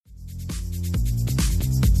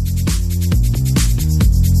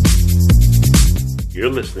You're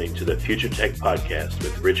listening to the Future Tech Podcast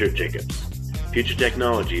with Richard Jacobs. Future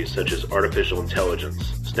technologies such as artificial intelligence,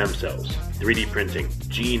 stem cells, 3D printing,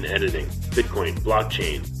 gene editing, Bitcoin,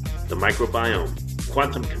 blockchain, the microbiome,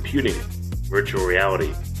 quantum computing, virtual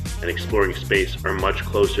reality, and exploring space are much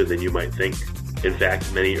closer than you might think. In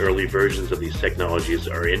fact, many early versions of these technologies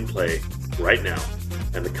are in play right now,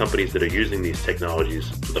 and the companies that are using these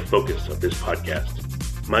technologies are the focus of this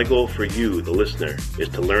podcast. My goal for you, the listener, is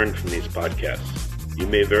to learn from these podcasts. You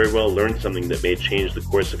may very well learn something that may change the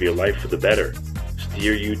course of your life for the better,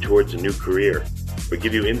 steer you towards a new career, or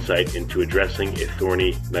give you insight into addressing a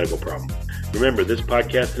thorny medical problem. Remember, this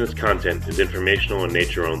podcast and its content is informational in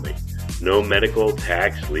nature only. No medical,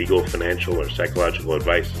 tax, legal, financial, or psychological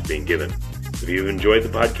advice is being given. If you've enjoyed the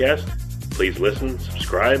podcast, please listen,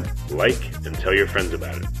 subscribe, like, and tell your friends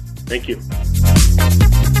about it. Thank you.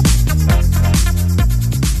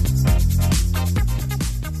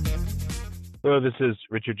 Hello, this is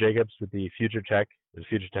Richard Jacobs with the Future Tech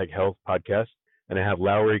Health Podcast, and I have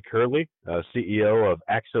Lowry Curley, CEO of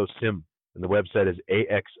AXOSIM, and the website is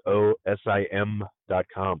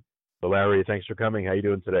axosim.com. So Lowry, thanks for coming. How are you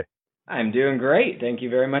doing today? I'm doing great. Thank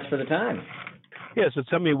you very much for the time. Yeah, so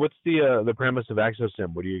tell me, what's the premise of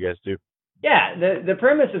AXOSIM? What do you guys do? Yeah, the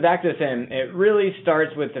premise of AXOSIM, it really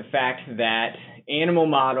starts with the fact that animal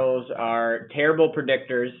models are terrible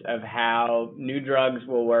predictors of how new drugs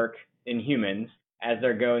will work in humans as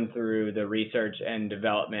they're going through the research and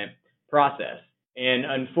development process. And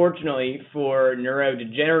unfortunately, for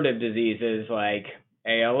neurodegenerative diseases like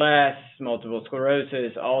ALS, multiple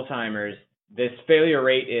sclerosis, Alzheimer's, this failure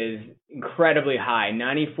rate is incredibly high.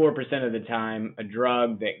 94% of the time, a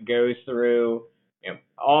drug that goes through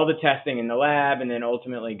all the testing in the lab and then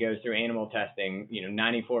ultimately goes through animal testing,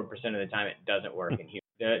 94% of the time it doesn't work in humans.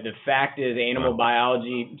 The fact is animal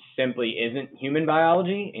biology simply isn't human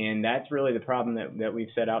biology, and that's really the problem that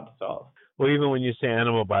we've set out to solve. Well, even when you say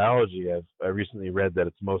animal biology, I recently read that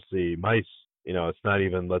it's mostly mice. It's not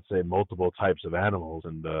even, let's say, multiple types of animals,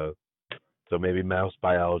 and so maybe mouse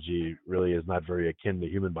biology really is not very akin to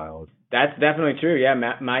human biology. That's definitely true. Yeah,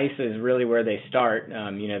 mice is really where they start.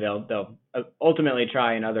 They'll ultimately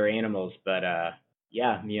try in other animals, but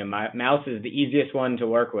mouse is the easiest one to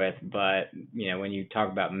work with. But when you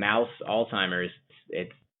talk about mouse Alzheimer's,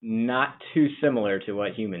 it's not too similar to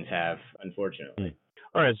what humans have, unfortunately.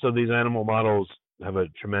 All right. So these animal models have a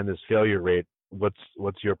tremendous failure rate.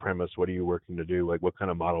 What's your premise? What are you working to do? Like, what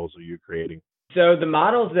kind of models are you creating? So the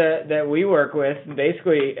models that we work with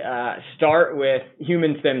basically start with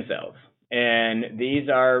human stem cells. And these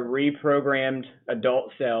are reprogrammed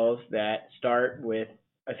adult cells that start with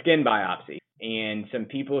a skin biopsy. And some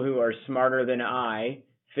people who are smarter than I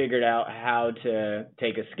figured out how to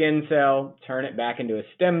take a skin cell, turn it back into a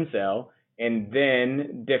stem cell, and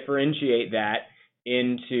then differentiate that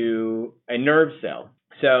into a nerve cell.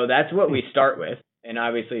 So that's what we start with. And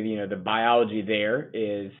obviously, the biology there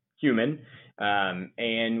is human.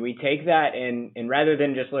 And we take that and rather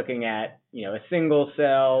than just looking at, a single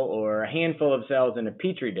cell or a handful of cells in a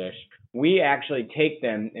petri dish, we actually take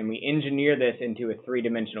them and we engineer this into a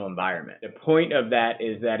three-dimensional environment. The point of that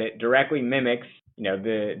is that it directly mimics,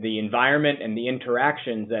 the environment and the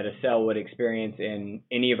interactions that a cell would experience in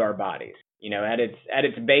any of our bodies. At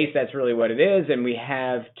its base, that's really what it is. And we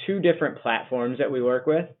have two different platforms that we work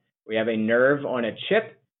with. We have a nerve on a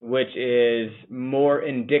chip, which is more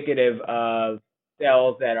indicative of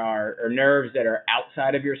cells or nerves that are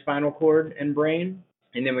outside of your spinal cord and brain.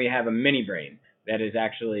 And then we have a mini brain that is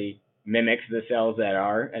actually mimics the cells that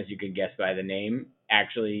are, as you could guess by the name,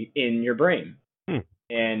 actually in your brain.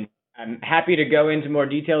 And I'm happy to go into more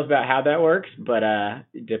details about how that works, but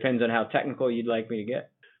it depends on how technical you'd like me to get.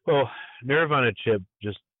 Well, nerve on a chip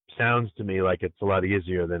just sounds to me like it's a lot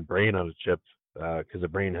easier than brain on a chip because the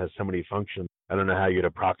brain has so many functions. I don't know how you'd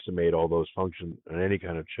approximate all those functions on any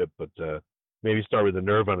kind of chip, but maybe start with a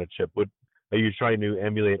nerve on a chip. Are you trying to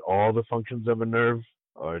emulate all the functions of a nerve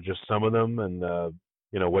or just some of them? And,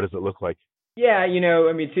 what does it look like? Yeah,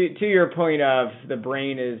 to your point of the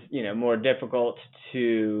brain is, more difficult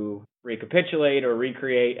to recapitulate or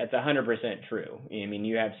recreate, that's 100% true.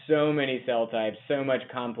 You have so many cell types, so much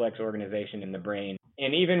complex organization in the brain.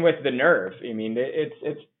 And even with the nerve,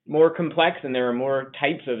 it's more complex and there are more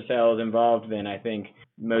types of cells involved than I think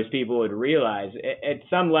most people would realize. At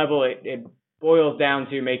some level, it boils down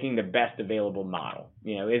to making the best available model.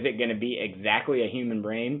 Is it going to be exactly a human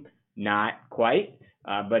brain? Not quite.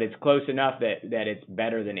 But it's close enough that it's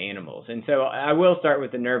better than animals. And so I will start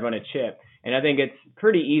with the nerve on a chip. And I think it's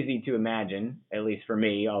pretty easy to imagine, at least for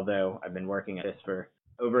me, although I've been working at this for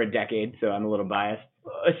over a decade, so I'm a little biased.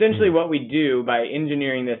 Essentially, what we do by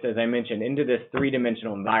engineering this, as I mentioned, into this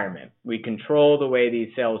three-dimensional environment, we control the way these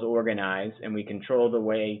cells organize, and we control the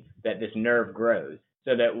way that this nerve grows,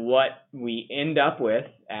 so that what we end up with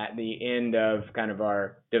at the end of kind of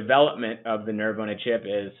our development of the nerve on a chip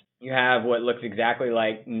is you have what looks exactly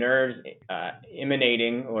like nerves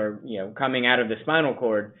emanating or coming out of the spinal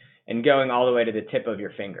cord and going all the way to the tip of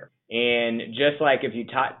your finger. And just like if you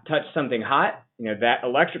touch something hot, that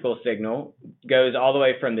electrical signal goes all the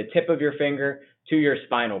way from the tip of your finger to your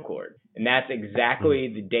spinal cord. And that's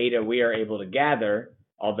exactly the data we are able to gather,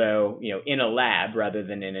 although, in a lab rather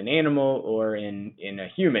than in an animal or in a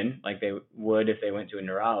human, like they would if they went to a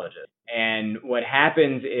neurologist. And what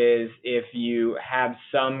happens is if you have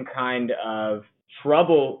some kind of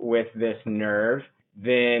trouble with this nerve,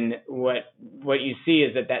 then what you see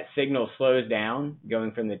is that signal slows down,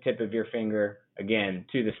 going from the tip of your finger, again,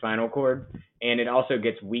 to the spinal cord, and it also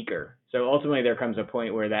gets weaker. So ultimately there comes a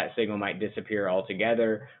point where that signal might disappear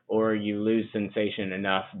altogether, or you lose sensation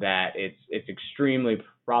enough that it's extremely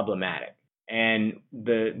problematic. And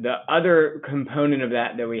the other component of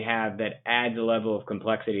that we have that adds a level of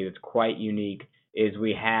complexity that's quite unique is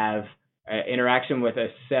we have interaction with a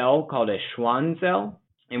cell called a Schwann cell.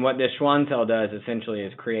 And what this Schwann cell does essentially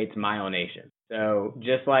is creates myelination. So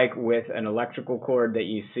just like with an electrical cord that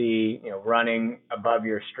you see, running above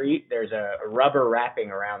your street, there's a rubber wrapping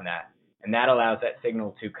around that. And that allows that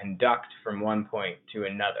signal to conduct from one point to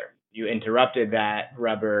another. You interrupted that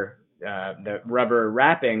the rubber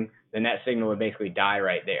wrapping, then that signal would basically die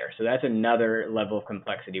right there. So that's another level of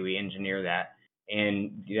complexity. We engineer that.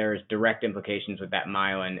 And there's direct implications with that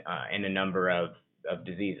myelin in a number of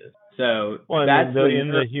diseases. So that's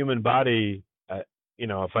in the human body,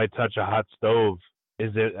 if I touch a hot stove,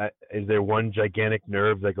 is there one gigantic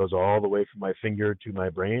nerve that goes all the way from my finger to my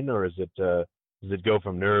brain, or does it go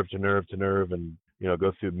from nerve to nerve to nerve and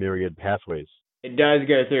go through myriad pathways? It does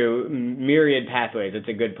go through myriad pathways. That's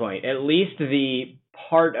a good point. At least the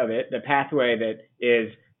part of it, the pathway that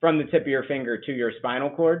is from the tip of your finger to your spinal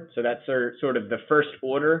cord. So that's sort of the first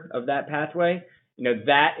order of that pathway.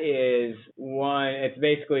 That is one, it's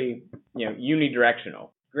basically, unidirectional.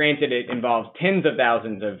 Granted, it involves tens of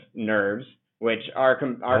thousands of nerves, which our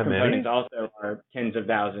components also are tens of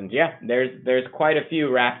thousands. Yeah, there's quite a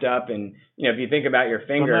few wrapped up. And, if you think about your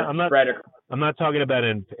finger spread across. I'm not talking about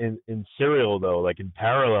in serial, though, like in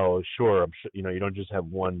parallel, sure. I'm sure, you don't just have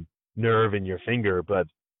one nerve in your finger, but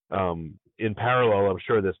in parallel, I'm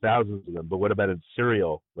sure there's thousands of them. But what about in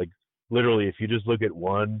serial? Like literally, if you just look at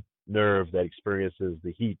one nerve that experiences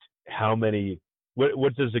the heat,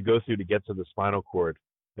 what does it go through to get to the spinal cord?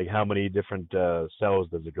 Like how many different cells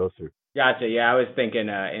does it go through? Gotcha. Yeah, I was thinking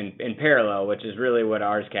in parallel, which is really what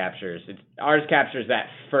ours captures. Ours captures that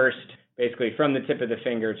first, basically from the tip of the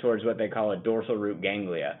finger towards what they call a dorsal root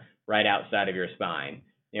ganglia, right outside of your spine.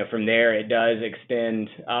 From there, it does extend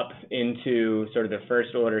up into sort of the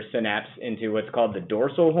first order synapse into what's called the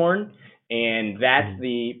dorsal horn. And that's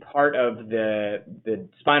the part of the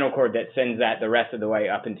spinal cord that sends that the rest of the way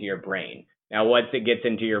up into your brain. Now, once it gets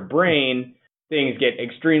into your brain, things get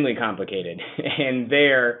extremely complicated. And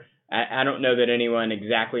there, I don't know that anyone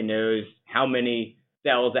exactly knows how many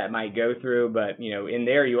cells that might go through, but, in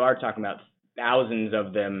there you are talking about thousands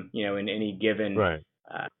of them, in any given,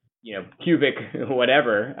 cubic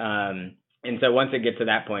whatever. And so once it gets to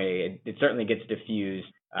that point, it certainly gets diffused.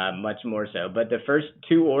 Much more so. But the first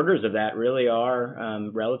two orders of that really are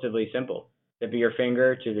relatively simple. Tip of your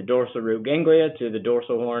finger to the dorsal root ganglia to the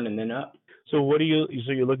dorsal horn and then up. So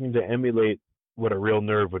so you're looking to emulate what a real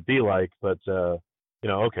nerve would be like, but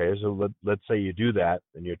okay, so let's say you do that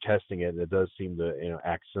and you're testing it and it does seem to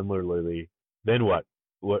act similarly. Then what?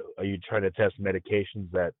 What are you trying to test? Medications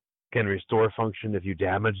that can restore function if you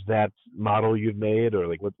damage that model you've made, or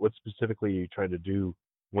like what specifically are you trying to do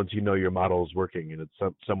once your model is working and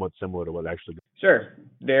it's somewhat similar to what actually goes? Sure.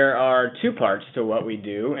 There are two parts to what we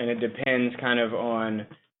do, and it depends kind of on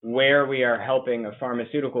where we are helping a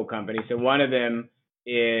pharmaceutical company. So one of them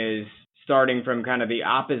is starting from kind of the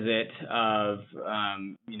opposite of,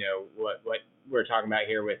 what we're talking about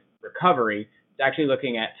here with recovery. It's actually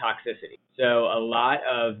looking at toxicity. So a lot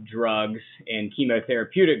of drugs and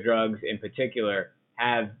chemotherapeutic drugs in particular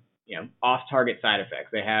have, off-target side effects.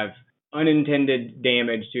 They have unintended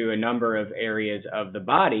damage to a number of areas of the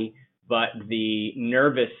body, but the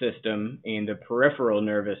nervous system and the peripheral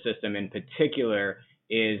nervous system in particular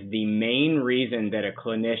is the main reason that a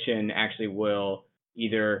clinician actually will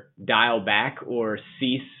either dial back or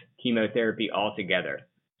cease chemotherapy altogether.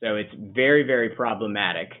 So it's very, very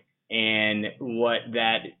problematic. And what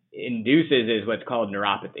that induces is what's called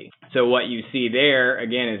neuropathy. So what you see there,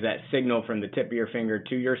 again, is that signal from the tip of your finger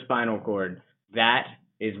to your spinal cord. That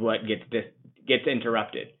is what gets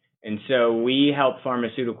interrupted. And so we help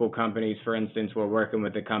pharmaceutical companies. For instance, we're working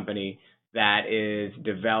with a company that is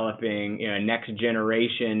developing next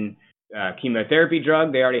generation chemotherapy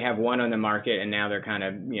drug. They already have one on the market, and now they're kind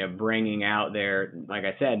of bringing out their, like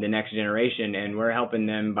I said, the next generation. And we're helping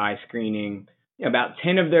them by screening about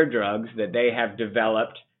 10 of their drugs that they have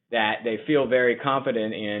developed that they feel very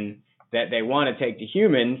confident in, that they want to take to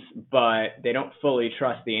humans, but they don't fully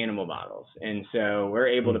trust the animal models. And so we're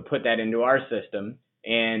able to put that into our system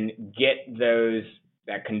and get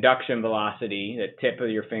that conduction velocity, that tip of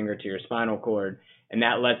your finger to your spinal cord, and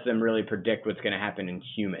that lets them really predict what's going to happen in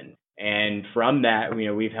humans. And from that,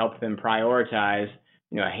 we've helped them prioritize,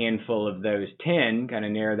 a handful of those 10, kind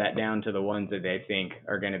of narrow that down to the ones that they think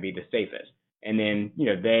are going to be the safest. And then,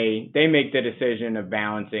 they make the decision of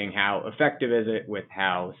balancing how effective is it with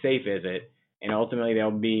how safe is it. And ultimately,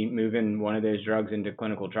 they'll be moving one of those drugs into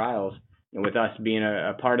clinical trials, with us being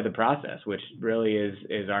a part of the process, which really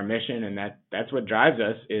is our mission. And that's what drives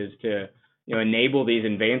us, is to, enable these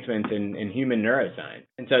advancements in human neuroscience.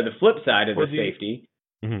 And so the flip side of the safety,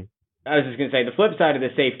 I was just going to say, the flip side of the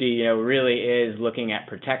safety, really is looking at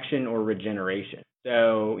protection or regeneration.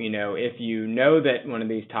 So, if you know that one of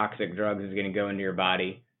these toxic drugs is going to go into your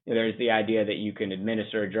body, there's the idea that you can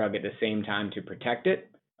administer a drug at the same time to protect it.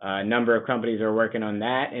 A number of companies are working on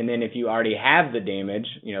that. And then if you already have the damage,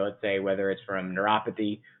 let's say whether it's from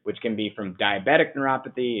neuropathy, which can be from diabetic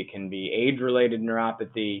neuropathy, it can be age-related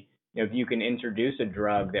neuropathy, if you can introduce a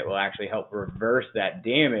drug that will actually help reverse that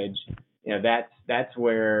damage, that's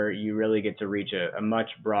where you really get to reach a much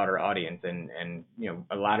broader audience. And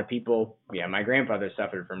a lot of people, my grandfather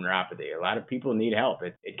suffered from neuropathy. A lot of people need help.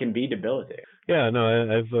 It can be debilitating. Yeah,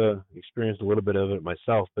 no, I've experienced a little bit of it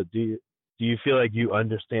myself, but do you feel like you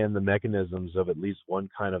understand the mechanisms of at least one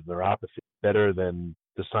kind of neuropathy better than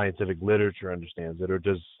the scientific literature understands it, or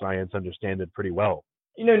does science understand it pretty well?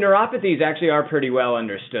 Neuropathies actually are pretty well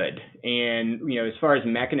understood. And, as far as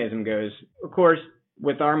mechanism goes, of course,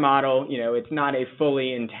 with our model, it's not a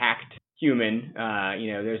fully intact human.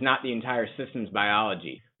 There's not the entire system's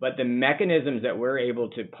biology. But the mechanisms that we're able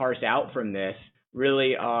to parse out from this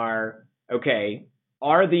really are, okay,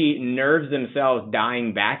 are the nerves themselves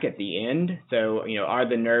dying back at the end? So, are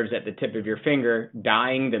the nerves at the tip of your finger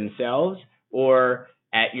dying themselves? Or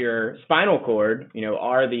at your spinal cord,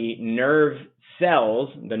 are the nerve cells,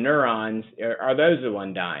 the neurons, are those the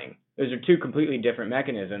one dying? Those are two completely different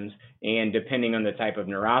mechanisms, and depending on the type of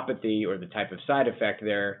neuropathy or the type of side effect,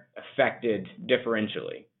 they're affected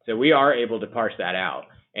differentially. So we are able to parse that out.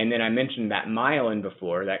 And then I mentioned that myelin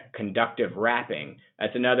before, that conductive wrapping.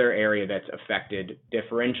 That's another area that's affected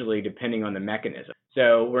differentially depending on the mechanism.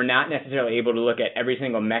 So we're not necessarily able to look at every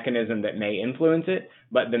single mechanism that may influence it,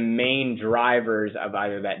 but the main drivers of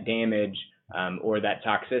either that damage or that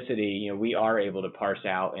toxicity, we are able to parse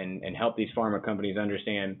out and help these pharma companies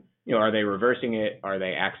understand, are they reversing it? Are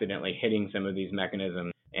they accidentally hitting some of these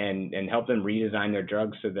mechanisms, and help them redesign their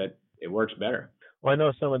drugs so that it works better? Well, I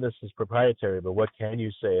know some of this is proprietary, but what can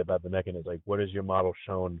you say about the mechanism? Like, what has your model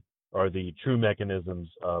shown are the true mechanisms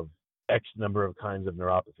of X number of kinds of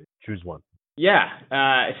neuropathy? Choose one. Yeah.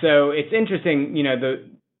 So it's interesting,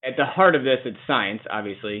 at the heart of this, it's science,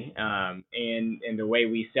 obviously. And the way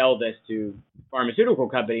we sell this to pharmaceutical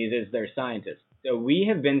companies is they're scientists. So we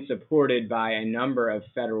have been supported by a number of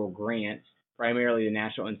federal grants, primarily the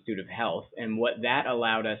National Institute of Health. And what that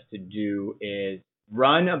allowed us to do is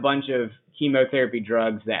run a bunch of chemotherapy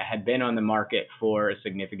drugs that had been on the market for a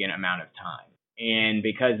significant amount of time. And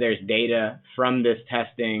because there's data from this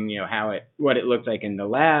testing, what it looked like in the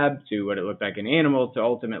lab to what it looked like in animals to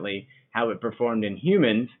ultimately how it performed in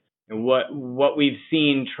humans, and what we've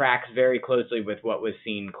seen tracks very closely with what was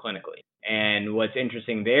seen clinically. And what's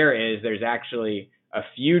interesting there is there's actually a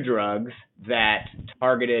few drugs that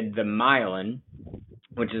targeted the myelin,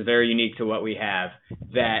 which is very unique to what we have,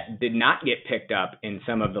 that did not get picked up in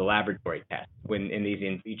some of the laboratory tests, in these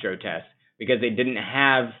in vitro tests, because they didn't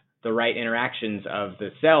have the right interactions of the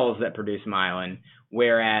cells that produce myelin,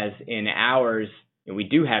 whereas in ours, we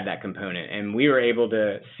do have that component. And we were able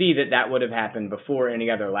to see that would have happened before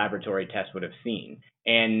any other laboratory test would have seen.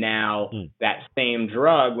 And now that same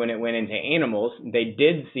drug, when it went into animals, they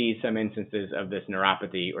did see some instances of this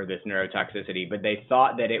neuropathy or this neurotoxicity, but they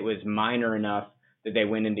thought that it was minor enough that they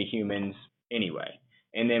went into humans anyway.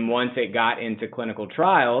 And then once it got into clinical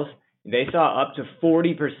trials, they saw up to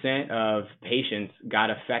 40% of patients got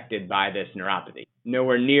affected by this neuropathy,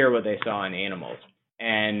 nowhere near what they saw in animals.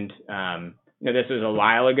 And this was a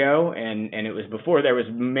while ago, and it was before there was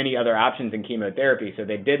many other options in chemotherapy, so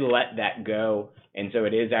they did let that go, and so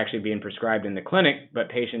it is actually being prescribed in the clinic, but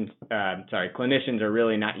clinicians are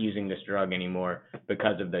really not using this drug anymore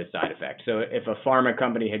because of those side effects. So if a pharma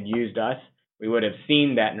company had used us, we would have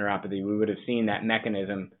seen that neuropathy, we would have seen that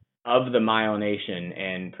mechanism of the myelination,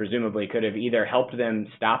 and presumably could have either helped them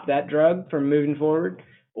stop that drug from moving forward,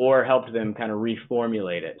 or helped them kind of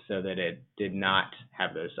reformulate it so that it did not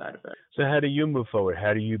have those side effects. So how do you move forward?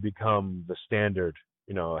 How do you become the standard?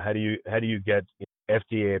 How do you get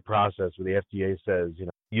FDA process where the FDA says,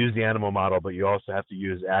 use the animal model, but you also have to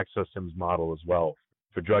use Axosim's model as well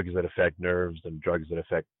for drugs that affect nerves and drugs that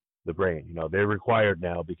affect the brain. They're required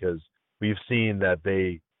now because we've seen that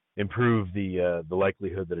they improve the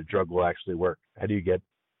likelihood that a drug will actually work. How do you get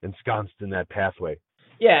ensconced in that pathway?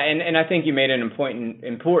 Yeah, and I think you made an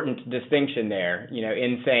important distinction there,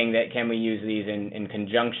 in saying that can we use these in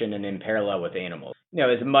conjunction and in parallel with animals?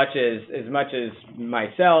 As much as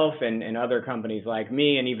myself and other companies like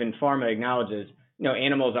me and even pharma acknowledges,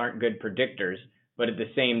 animals aren't good predictors, but at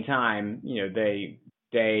the same time,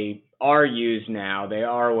 they are used now, they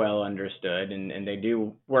are well understood, and they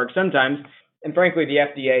do work sometimes. And frankly, the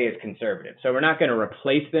FDA is conservative, so we're not going to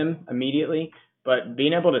replace them immediately. But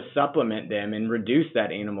being able to supplement them and reduce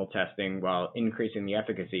that animal testing while increasing the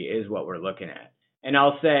efficacy is what we're looking at. And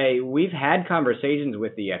I'll say we've had conversations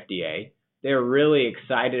with the FDA. They're really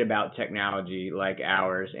excited about technology like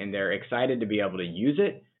ours, and they're excited to be able to use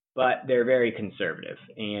it, but they're very conservative.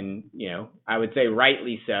 And, I would say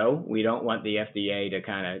rightly so. We don't want the FDA to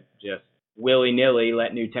kind of just willy-nilly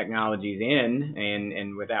let new technologies in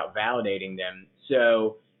and without validating them.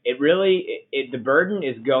 So the burden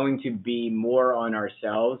is going to be more on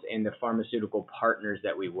ourselves and the pharmaceutical partners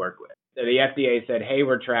that we work with. So the FDA said, hey,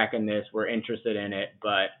 we're tracking this, we're interested in it,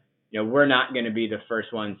 but we're not going to be the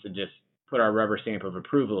first ones to just put our rubber stamp of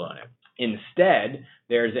approval on it. Instead,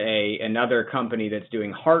 there's another company that's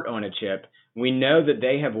doing heart on a chip. We know that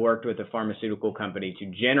they have worked with a pharmaceutical company to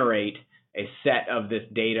generate a set of this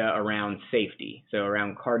data around safety, so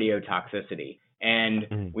around cardiotoxicity.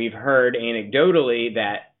 And we've heard anecdotally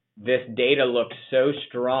that this data looked so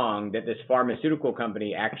strong that this pharmaceutical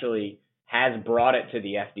company actually has brought it to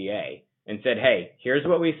the FDA and said, hey, here's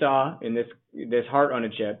what we saw in this heart on a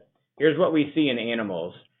chip. Here's what we see in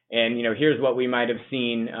animals. And, here's what we might have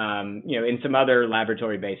seen, in some other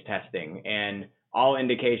laboratory-based testing. And all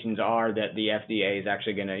indications are that the FDA is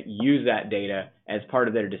actually going to use that data as part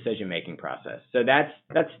of their decision-making process. So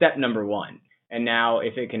that's step number one. And now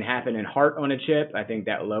if it can happen in heart on a chip, I think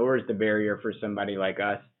that lowers the barrier for somebody like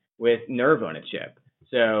us with nerve on a chip.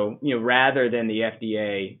 So, rather than the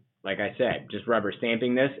FDA, like I said, just rubber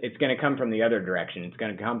stamping this, it's going to come from the other direction. It's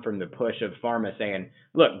going to come from the push of pharma saying,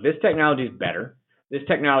 look, this technology is better. This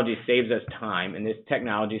technology saves us time, and this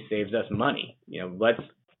technology saves us money. Let's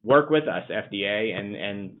work with us, FDA,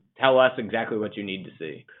 and tell us exactly what you need to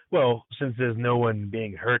see. Well, since there's no one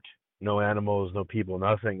being hurt, no animals, no people,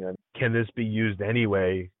 nothing, can this be used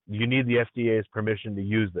anyway? You need the FDA's permission to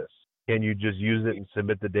use this. Can you just use it and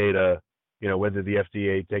submit the data, whether the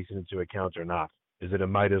FDA takes it into account or not? Is it a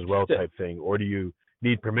might as well type thing, or do you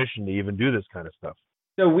need permission to even do this kind of stuff?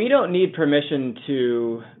 So we don't need permission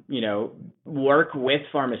to, work with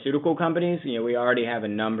pharmaceutical companies. We already have a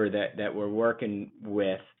number that we're working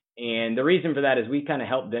with. And the reason for that is we kind of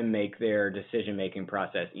help them make their decision-making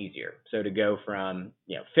process easier. So to go from,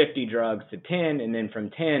 50 drugs to 10, and then from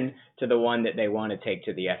 10 to the one that they want to take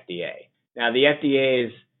to the FDA. Now, the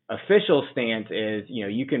FDA's official stance is,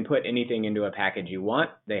 you can put anything into a package you want.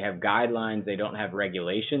 They have guidelines. They don't have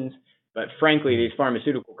regulations. But frankly, these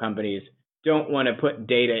pharmaceutical companies don't want to put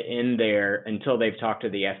data in there until they've talked to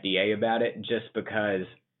the FDA about it, just because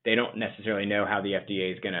they don't necessarily know how the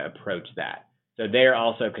FDA is going to approach that. So they're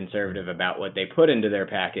also conservative about what they put into their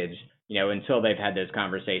package, until they've had those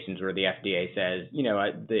conversations where the FDA says,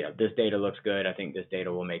 this data looks good. I think this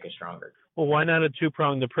data will make us stronger. Well, why not a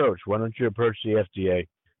two-pronged approach? Why don't you approach the FDA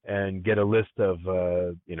and get a list of,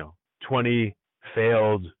 20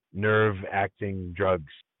 failed nerve-acting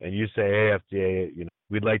drugs, and you say, hey, FDA,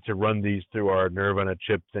 we'd like to run these through our nerve on a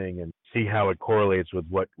chip thing and see how it correlates with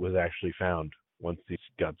what was actually found once these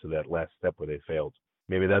got to that last step where they failed.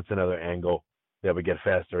 Maybe that's another angle that would get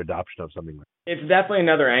faster adoption of something like that. It's definitely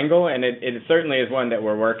another angle, and it certainly is one that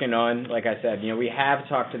we're working on. Like I said, we have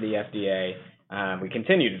talked to the FDA. We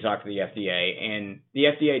continue to talk to the FDA, and the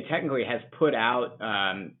FDA technically has put out,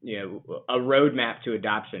 a roadmap to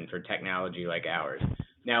adoption for technology like ours.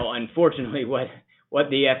 Now, unfortunately, what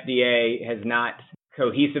the FDA has not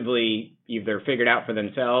cohesively either figured out for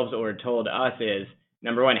themselves or told us is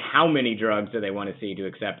number one, how many drugs do they want to see to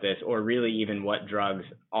accept this, or really even what drugs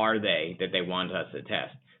are they that they want us to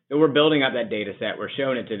test? So we're building up that data set, we're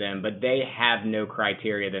showing it to them, but they have no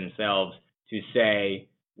criteria themselves to say,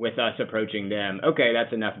 with us approaching them, okay,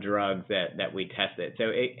 that's enough drugs that we test it. So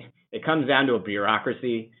it comes down to a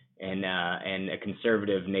bureaucracy and a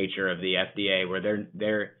conservative nature of the FDA, where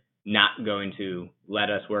they're not going to let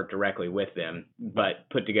us work directly with them, but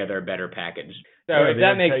put together a better package. So if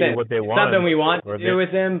that makes sense, it's something we want to do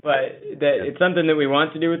with them, but it's something that we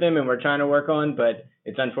want to do with them and we're trying to work on, but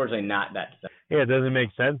it's unfortunately not that stuff. Yeah, it doesn't make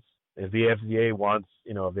sense. If the FDA wants,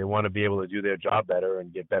 if they want to be able to do their job better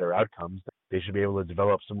and get better outcomes, they should be able to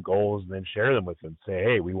develop some goals and then share them with them. Say,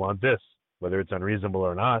 hey, we want this, whether it's unreasonable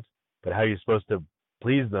or not. But how are you supposed to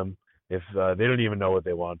please them if they don't even know what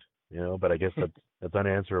they want? But I guess that's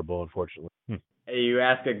unanswerable, unfortunately. You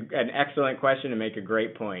ask an excellent question and make a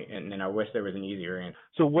great point, and I wish there was an easier answer.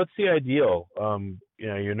 So what's the ideal?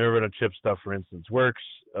 Your nerve on a chip stuff, for instance, works.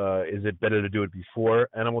 Is it better to do it before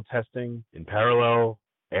animal testing, in parallel,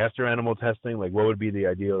 after animal testing? Like, what would be the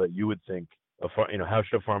ideal that you would think? How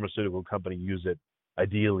should a pharmaceutical company use it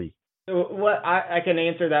ideally? So what I can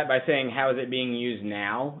answer that by saying, how is it being used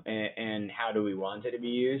now, and how do we want it to be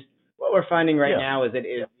used? What we're finding right now is it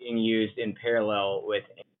is being used in parallel with,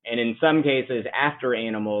 and in some cases after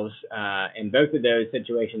animals, and both of those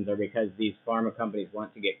situations are because these pharma companies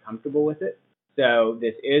want to get comfortable with it. So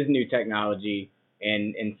this is new technology,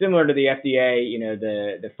 and similar to the FDA,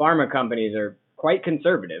 the pharma companies are quite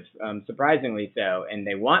conservative, surprisingly so, and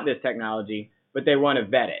they want this technology, but they want to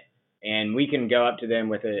vet it. And we can go up to them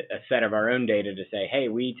with a set of our own data to say, hey,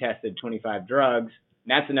 we tested 25 drugs.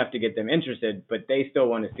 That's enough to get them interested, but they still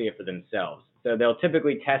want to see it for themselves. So they'll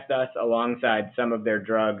typically test us alongside some of their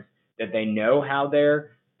drugs that they know how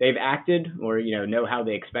they've acted, or know how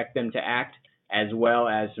they expect them to act, as well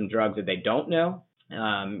as some drugs that they don't know.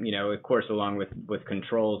 Of course, along with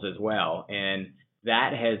controls as well. And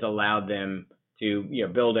that has allowed them to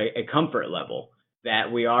build a comfort level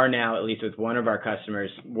that we are now, at least with one of our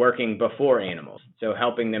customers, working before animals. So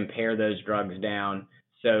helping them pare those drugs down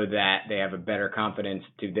so that they have a better confidence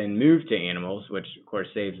to then move to animals, which of course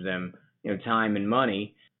saves them time and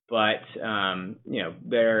money. But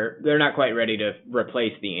they're not quite ready to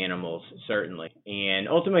replace the animals, certainly. And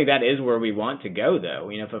ultimately, that is where we want to go,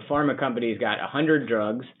 though. If a pharma company's got 100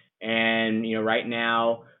 drugs, and right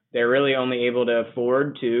now they're really only able to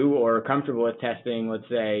afford to or are comfortable with testing, let's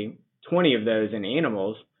say, 20 of those in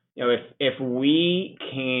animals, if we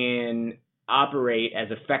can operate as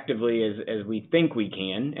effectively as we think we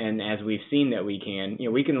can, and as we've seen that we can,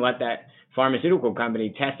 we can let that pharmaceutical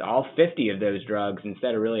company test all 50 of those drugs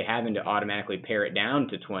instead of really having to automatically pare it down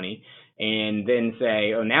to 20, and then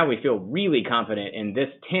say, oh, now we feel really confident in this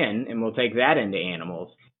 10, and we'll take that into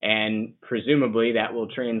animals. And presumably that will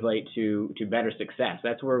translate to better success.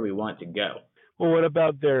 That's where we want to go. Well, what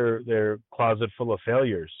about their closet full of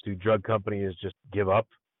failures? Do drug companies just give up?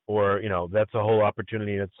 Or, that's a whole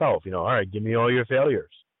opportunity in itself. All right, give me all your failures,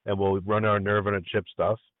 and we'll run our nerve on a chip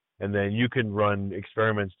stuff. And then you can run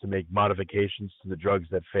experiments to make modifications to the drugs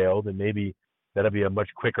that failed, and maybe that'll be a much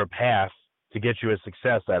quicker path to get you a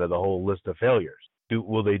success out of the whole list of failures.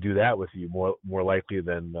 Will they do that with you more likely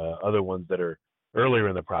than other ones that are earlier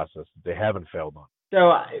in the process that they haven't failed on?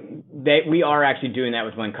 So we are actually doing that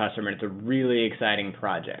with one customer, and it's a really exciting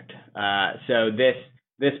project. So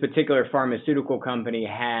this particular pharmaceutical company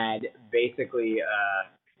had basically,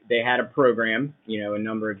 they had a program, a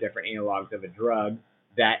number of different analogs of a drug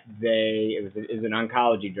that it was an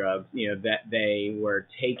oncology drug, that they were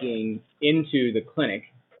taking into the clinic.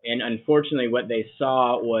 And unfortunately, what they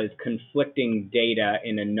saw was conflicting data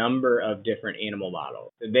in a number of different animal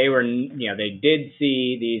models. They did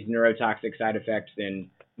see these neurotoxic side effects in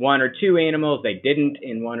one or two animals. They didn't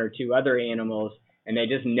in one or two other animals. And they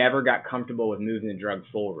just never got comfortable with moving the drug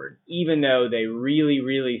forward, even though they really,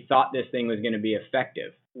 really thought this thing was going to be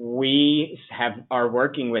effective. We are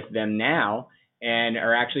working with them now and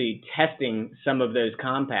are actually testing some of those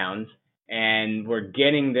compounds, and we're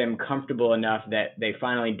getting them comfortable enough that they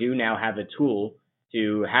finally do now have a tool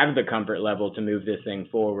to have the comfort level to move this thing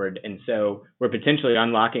forward. And so we're potentially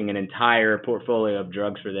unlocking an entire portfolio of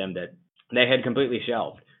drugs for them that they had completely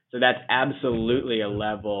shelved. So that's absolutely a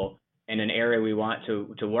level and an area we want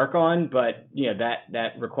to work on, but that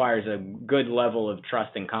requires a good level of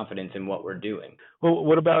trust and confidence in what we're doing. Well,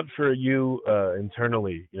 what about for you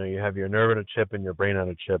internally? You have your nerve on a chip and your brain on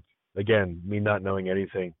a chip. Again, me not knowing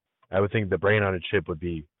anything, I would think the brain on a chip would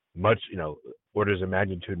be much, orders of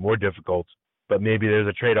magnitude more difficult, but maybe there's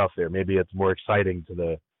a trade-off there. Maybe it's more exciting to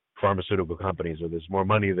the pharmaceutical companies, or there's more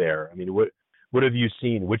money there. I mean, what have you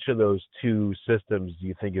seen? Which of those two systems do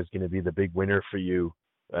you think is going to be the big winner for you,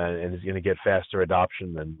 and is going to get faster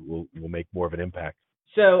adoption and will make more of an impact?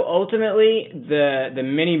 So ultimately, the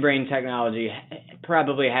mini brain technology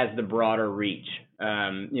probably has the broader reach.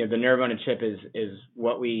 The nerve on a chip is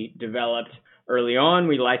what we developed early on.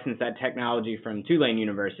 We licensed that technology from Tulane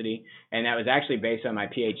University, and that was actually based on my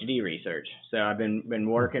PhD research. So I've been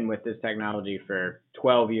working with this technology for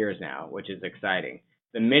 12 years now, which is exciting.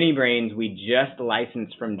 The mini brains we just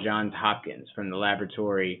licensed from Johns Hopkins, from the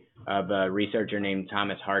laboratory of a researcher named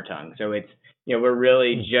Thomas Hartung. So it's, we're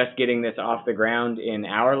really just getting this off the ground in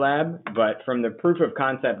our lab, but from the proof of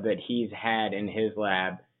concept that he's had in his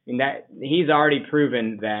lab, that he's already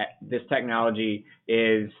proven that this technology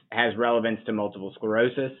has relevance to multiple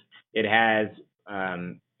sclerosis. It has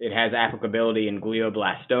applicability in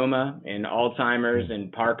glioblastoma, in Alzheimer's,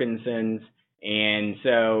 and Parkinson's. And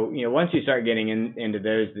so, once you start getting into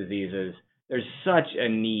those diseases, there's such a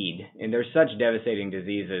need, and there's such devastating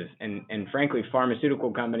diseases. And frankly,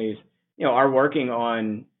 pharmaceutical companies, are working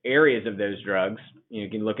on areas of those drugs. You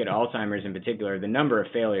can look at Alzheimer's in particular. The number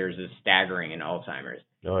of failures is staggering in Alzheimer's.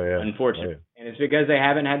 Oh yeah. Unfortunately. Oh, yeah. And it's because they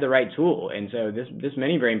haven't had the right tool. And so this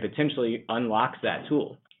mini brain potentially unlocks that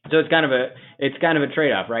tool. So it's kind of a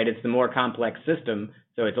trade-off, right? It's the more complex system,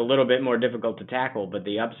 so it's a little bit more difficult to tackle, but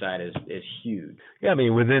the upside is huge. Yeah, I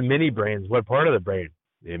mean, within mini brains, what part of the brain?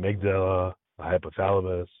 The amygdala, the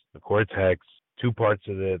hypothalamus, the cortex, 2 parts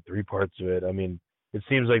of it, 3 parts of it. I mean, it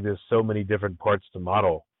seems like there's so many different parts to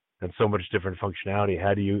model and so much different functionality.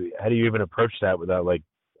 How do you even approach that without, like,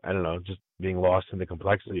 I don't know, just being lost in the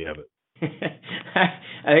complexity of it?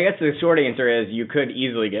 I guess the short answer is you could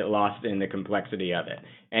easily get lost in the complexity of it.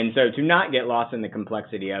 And so to not get lost in the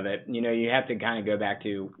complexity of it, you have to kind of go back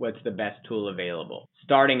to what's the best tool available.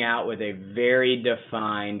 Starting out with a very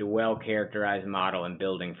defined, well-characterized model and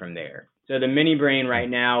building from there. So the mini brain right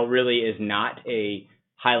now really is not a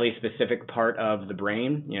highly specific part of the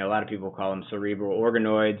brain. A lot of people call them cerebral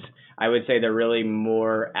organoids. I would say they're really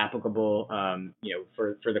more applicable,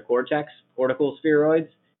 for the cortex, cortical spheroids.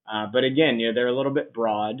 But again, they're a little bit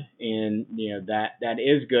broad, and that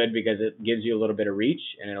is good because it gives you a little bit of reach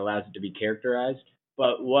and it allows it to be characterized.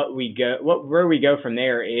 But where we go from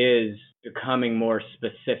there is becoming more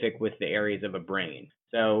specific with the areas of a brain.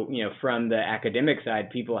 So, from the academic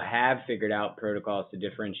side, people have figured out protocols to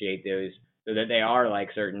differentiate those so that they are like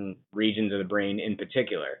certain regions of the brain in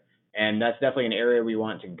particular. And that's definitely an area we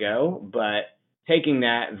want to go, but taking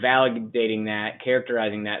that, validating that,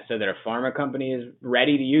 characterizing that so that a pharma company is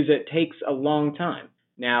ready to use it takes a long time.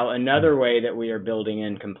 Now, another way that we are building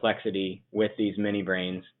in complexity with these mini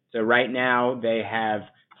brains. So right now they have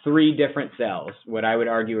 3 different cells, what I would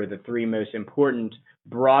argue are the 3 most important,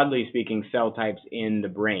 broadly speaking, cell types in the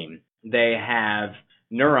brain. They have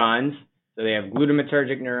neurons. So they have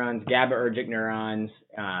glutamatergic neurons, GABAergic neurons.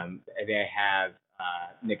 They have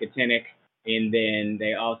nicotinic. And then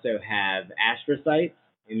they also have astrocytes,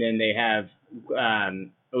 and then they have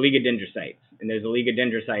oligodendrocytes. And those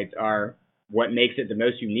oligodendrocytes are what makes it the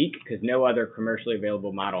most unique because no other commercially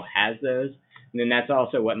available model has those. And then that's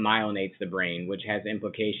also what myelinates the brain, which has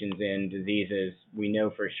implications in diseases we know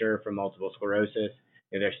for sure from multiple sclerosis.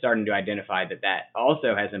 They're starting to identify that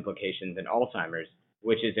also has implications in Alzheimer's,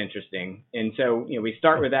 which is interesting. And so, we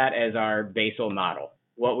start with that as our basal model.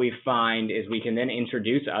 What we find is we can then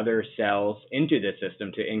introduce other cells into the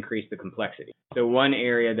system to increase the complexity. So one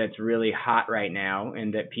area that's really hot right now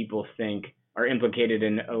and that people think are implicated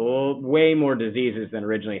in way more diseases than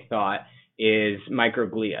originally thought is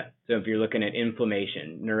microglia. So if you're looking at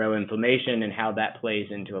inflammation, neuroinflammation, and how that plays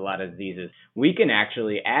into a lot of diseases, we can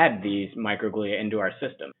actually add these microglia into our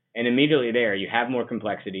system. And immediately there, you have more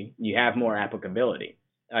complexity, you have more applicability.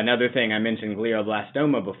 Another thing, I mentioned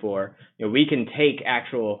glioblastoma before. We can take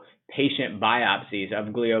actual patient biopsies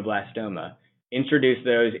of glioblastoma, introduce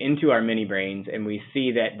those into our mini brains, and we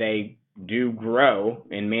see that they do grow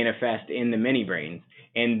and manifest in the mini brains.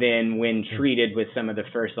 And then when treated with some of the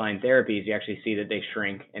first-line therapies, you actually see that they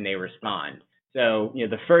shrink and they respond. So,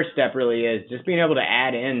 the first step really is just being able to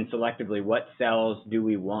add in selectively what cells do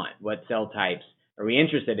we want, what cell types are we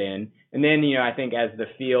interested in. And then, I think as the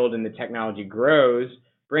field and the technology grows,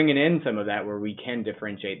 bringing in some of that where we can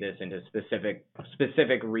differentiate this into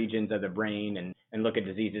specific regions of the brain and look at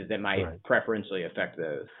diseases that might preferentially affect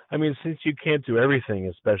those. I mean, since you can't do everything,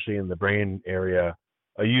 especially in the brain area,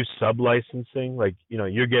 are you sub-licensing? Like,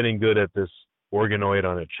 you're getting good at this organoid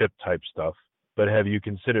on a chip type stuff, but have you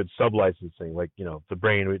considered sub-licensing? Like, the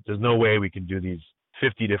brain, there's no way we can do these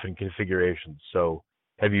 50 different configurations. So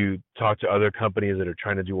have you talked to other companies that are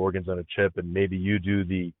trying to do organs on a chip, and maybe you do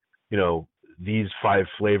the, these 5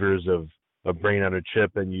 flavors of a brain on a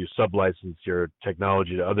chip and you sublicense your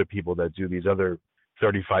technology to other people that do these other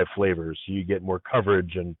 35 flavors. So you get more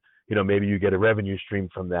coverage and, maybe you get a revenue stream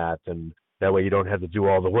from that. And that way you don't have to do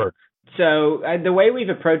all the work. So the way we've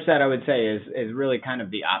approached that, I would say, is really kind of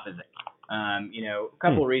the opposite. A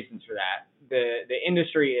couple reasons for that. The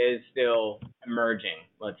industry is still emerging,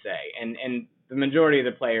 let's say, and the majority of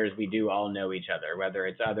the players, we do all know each other, whether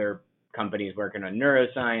it's other companies working on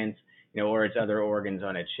neuroscience, or it's other organs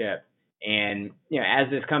on a chip. And, as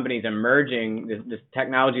this company's emerging, this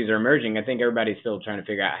technologies are emerging, I think everybody's still trying to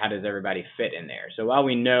figure out how does everybody fit in there. So while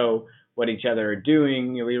we know what each other are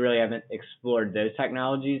doing, we really haven't explored those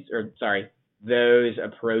those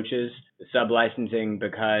approaches, the sub-licensing,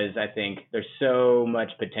 because I think there's so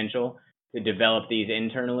much potential to develop these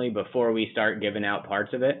internally before we start giving out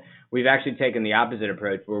parts of it. We've actually taken the opposite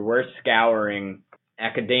approach where we're scouring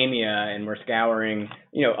academia and we're scouring,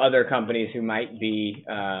 other companies who might be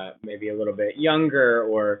maybe a little bit younger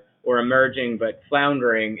or emerging but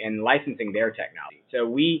floundering and licensing their technology.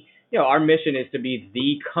 So our mission is to be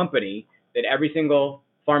the company that every single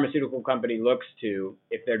pharmaceutical company looks to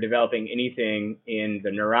if they're developing anything in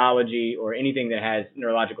the neurology or anything that has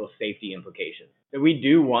neurological safety implications. So we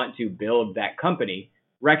do want to build that company,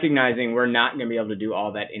 recognizing we're not going to be able to do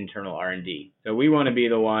all that internal R&D. So we want to be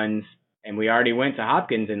the ones, and we already went to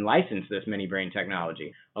Hopkins and licensed this mini brain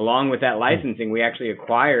technology. Along with that licensing, we actually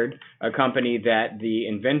acquired a company that the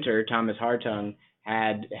inventor, Thomas Hartung,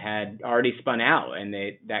 had already spun out, and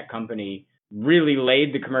that company really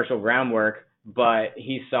laid the commercial groundwork, but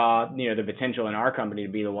he saw, the potential in our company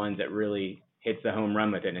to be the ones that really hits the home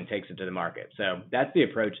run with it and takes it to the market. So that's the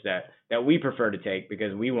approach that we prefer to take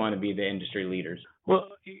because we want to be the industry leaders. Well,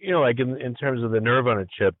 like in terms of the nerve on a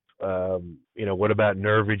chip, what about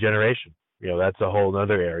nerve regeneration? That's a whole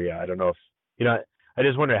other area. I don't know if, I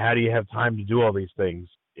just wonder, how do you have time to do all these things?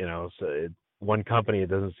 So one company, it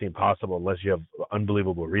doesn't seem possible unless you have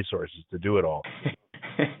unbelievable resources to do it all.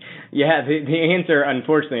 Yeah, the answer,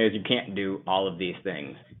 unfortunately, is you can't do all of these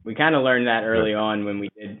things. We kind of learned that early on when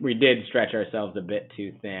we did stretch ourselves a bit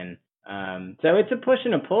too thin. So it's a push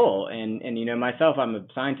and a pull. And myself, I'm a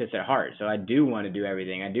scientist at heart, so I do want to do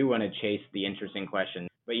everything. I do want to chase the interesting questions.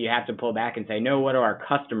 But you have to pull back and say, no, what do our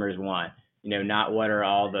customers want? Not what are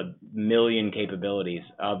all the million capabilities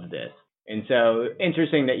of this. And so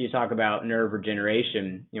interesting that you talk about nerve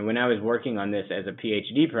regeneration. When I was working on this as a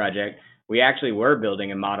PhD project, we actually were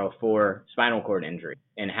building a model for spinal cord injury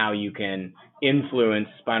and how you can influence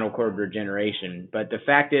spinal cord regeneration. But the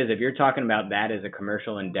fact is, if you're talking about that as a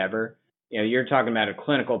commercial endeavor, you're talking about a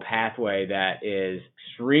clinical pathway that is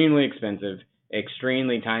extremely expensive,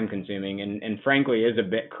 extremely time consuming, and frankly is a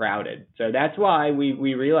bit crowded. So that's why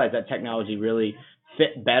we realized that technology really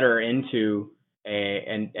fit better into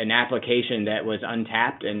an application that was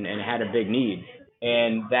untapped and had a big need.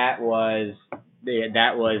 And that was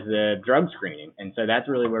the drug screening. And so that's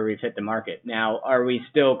really where we've hit the market. Now, are we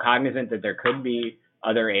still cognizant that there could be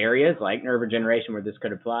other areas like nerve regeneration where this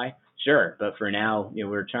could apply? Sure. But for now,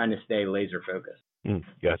 we're trying to stay laser focused.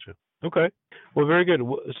 Gotcha. Okay. Well, very good.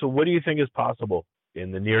 So what do you think is possible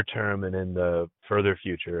in the near term and in the further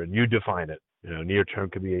future? And you define it. Near term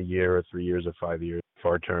could be a year or 3 years or 5 years.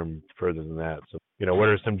 Far term, further than that. So, what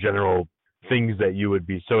are some general things that you would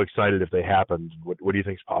be so excited if they happened? What do you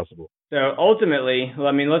think is possible? So ultimately,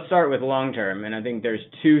 let's start with long term. And I think there's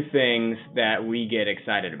two things that we get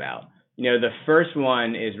excited about. The first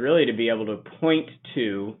one is really to be able to point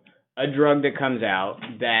to a drug that comes out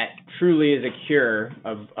that truly is a cure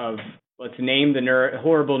of let's name the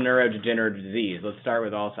horrible neurodegenerative disease. Let's start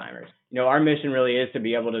with Alzheimer's. Our mission really is to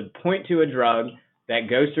be able to point to a drug that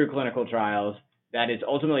goes through clinical trials that is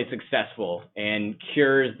ultimately successful and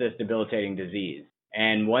cures this debilitating disease.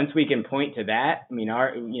 And once we can point to that,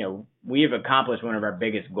 we have accomplished one of our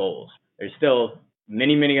biggest goals. There's still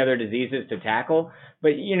many, many other diseases to tackle, but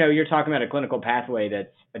you're talking about a clinical pathway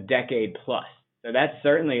that's a decade plus. So that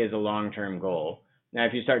certainly is a long-term goal. Now,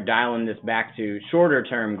 if you start dialing this back to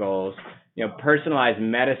shorter-term goals, personalized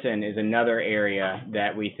medicine is another area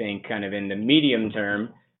that we think kind of in the medium term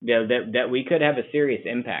that we could have a serious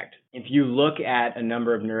impact. If you look at a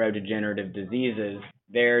number of neurodegenerative diseases,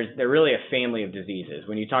 they're really a family of diseases.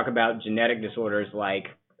 When you talk about genetic disorders like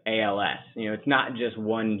ALS, it's not just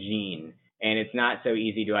one gene, and it's not so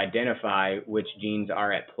easy to identify which genes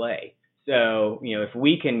are at play. So, if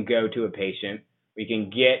we can go to a patient, we can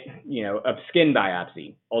get, a skin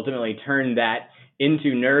biopsy, ultimately turn that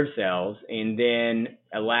into nerve cells, and then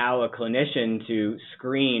allow a clinician to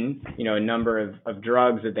screen, a number of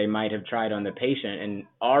drugs that they might have tried on the patient and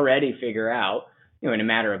already figure out, in a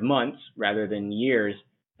matter of months rather than years,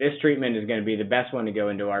 this treatment is going to be the best one to go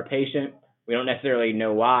into our patient. We don't necessarily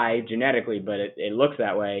know why genetically, but it looks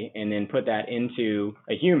that way, and then put that into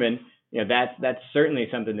a human, that's certainly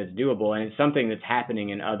something that's doable, and it's something that's happening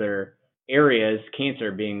in other areas,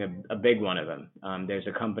 cancer being a big one of them. There's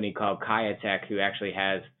a company called Kiatech who actually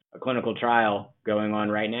has a clinical trial going on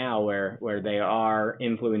right now where they are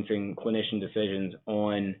influencing clinician decisions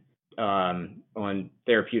on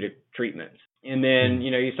therapeutic treatments. And then,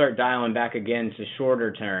 you start dialing back again to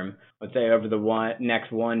shorter term, let's say over the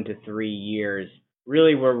next 1 to 3 years,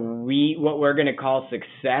 really what we're going to call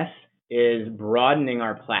success is broadening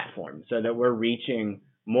our platform so that we're reaching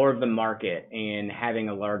more of the market and having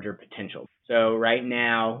a larger potential. So right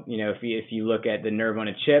now, if you look at the nerve on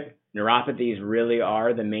a chip, neuropathies really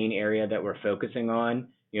are the main area that we're focusing on.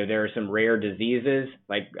 There are some rare diseases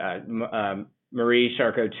like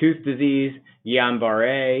Marie-Charcot-Tooth disease,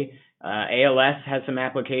 Guillain-Barré, ALS has some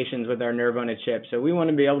applications with our nerve on a chip. So we want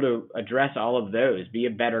to be able to address all of those, be a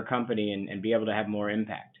better company, and be able to have more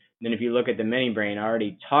impact. Then if you look at the mini brain, I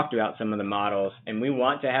already talked about some of the models, and we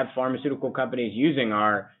want to have pharmaceutical companies using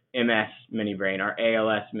our MS mini brain, our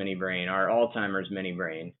ALS mini brain, our Alzheimer's mini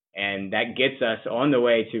brain. And that gets us on the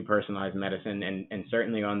way to personalized medicine and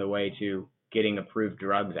certainly on the way to getting approved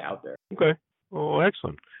drugs out there. Okay. Well,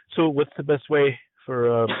 excellent. So what's the best way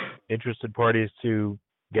for interested parties to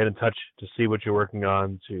get in touch, to see what you're working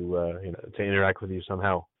on, to interact with you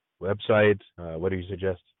somehow? Website? What do you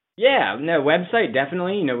suggest? Yeah, no, website,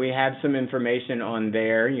 definitely. We have some information on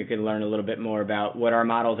there. You can learn a little bit more about what our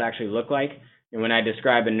models actually look like. And when I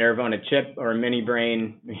describe a nerve on a chip or a mini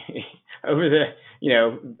brain over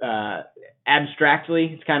the,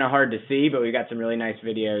 abstractly, it's kind of hard to see, but we've got some really nice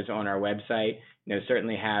videos on our website.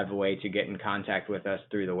 Certainly have a way to get in contact with us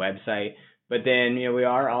through the website. But then, we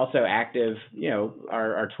are also active,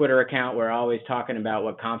 our Twitter account, we're always talking about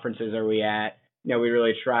what conferences are we at. We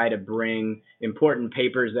really try to bring important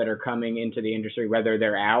papers that are coming into the industry, whether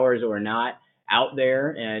they're ours or not, out there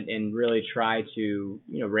and really try to,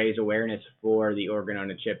 raise awareness for the organ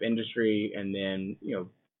on a chip industry and then,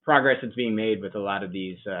 progress that's being made with a lot of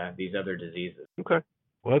these other diseases. Okay.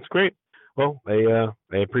 Well, that's great. Well,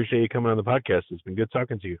 I appreciate you coming on the podcast. It's been good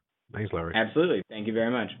talking to you. Thanks, Larry. Absolutely. Thank you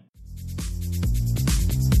very much.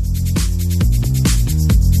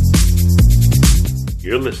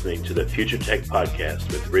 You're listening to the Future Tech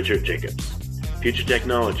Podcast with Richard Jacobs. Future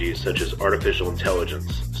technologies such as artificial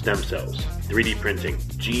intelligence, stem cells, 3D printing,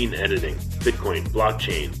 gene editing, Bitcoin,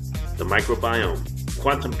 blockchain, the microbiome,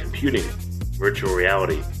 quantum computing, virtual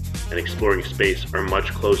reality, and exploring space are much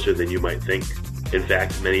closer than you might think. In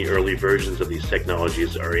fact, many early versions of these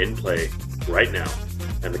technologies are in play right now,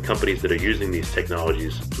 and the companies that are using these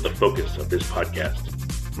technologies are the focus of this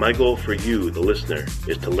podcast. My goal for you, the listener,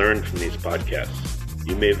 is to learn from these podcasts.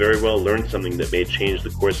 You may very well learn something that may change the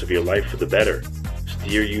course of your life for the better,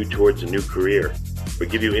 steer you towards a new career, or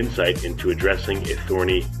give you insight into addressing a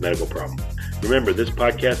thorny medical problem. Remember, this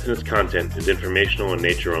podcast and its content is informational in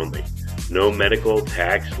nature only. No medical,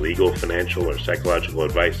 tax, legal, financial, or psychological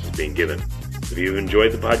advice is being given. If you've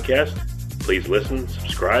enjoyed the podcast, please listen,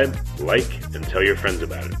 subscribe, like, and tell your friends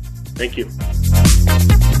about it. Thank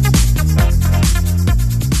you.